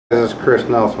This is Kris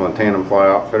Nelson with Tandem Fly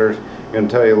Outfitters. I'm going to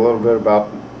tell you a little bit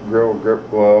about grill grip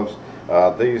gloves.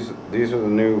 These are the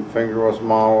new fingerless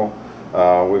model.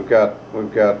 We've got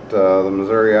the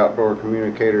Missouri Outdoor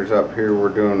Communicators up here. We're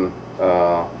doing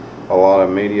a lot of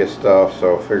media stuff,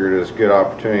 so I figured it's a good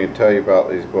opportunity to tell you about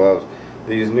these gloves.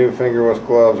 These new fingerless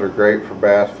gloves are great for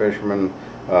bass fishermen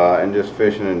and just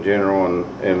fishing in general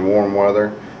in warm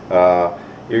weather.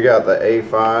 You got the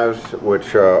A5s,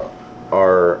 which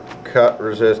are cut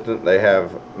resistant. They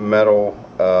have metal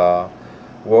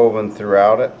woven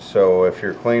throughout it, so if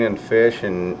you're cleaning fish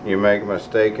and you make a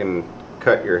mistake and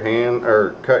cut your hand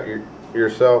or cut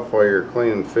yourself while you're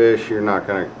cleaning fish, you're not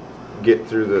going to get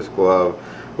through this glove.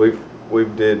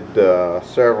 We've did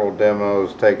several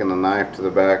demos taking the knife to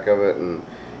the back of it, and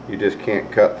you just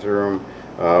can't cut through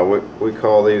them. We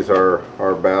call these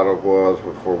our battle gloves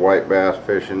for white bass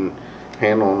fishing,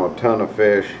 handling a ton of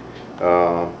fish.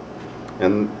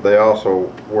 And they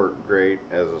also work great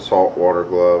as a saltwater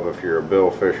glove if you're a bill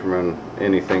fisherman,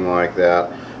 anything like that.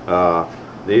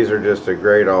 These are just a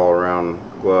great all-around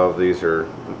glove. These are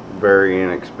very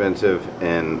inexpensive,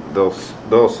 and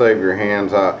they'll save your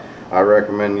hands. I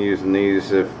recommend using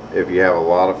these if you have a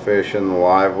lot of fish in the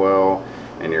live well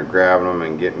and you're grabbing them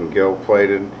and getting gill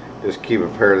plated. Just keep a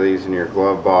pair of these in your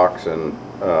glove box and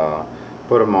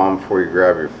put them on before you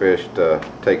grab your fish to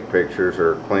take pictures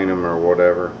or clean them or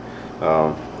whatever.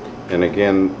 And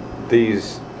again,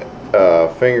 these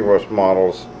fingerless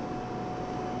models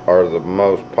are the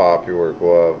most popular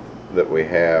glove that we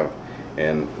have,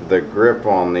 and the grip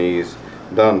on these,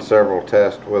 done several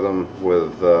tests with them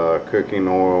with cooking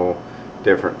oil,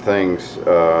 different things,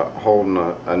 holding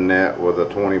a net with a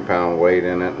 20-pound weight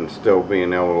in it and still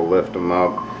being able to lift them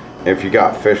up. If you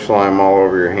got fish slime all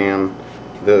over your hand,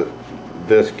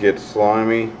 this gets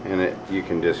slimy, and you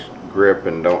can just grip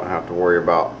and don't have to worry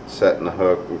about setting the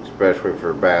hook, especially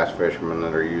for bass fishermen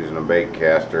that are using a bait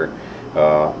caster.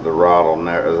 The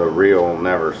reel will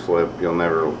never slip. You'll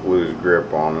never lose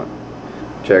grip on it.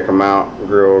 Check them out,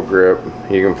 Grill Grip.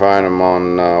 You can find them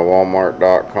on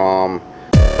walmart.com,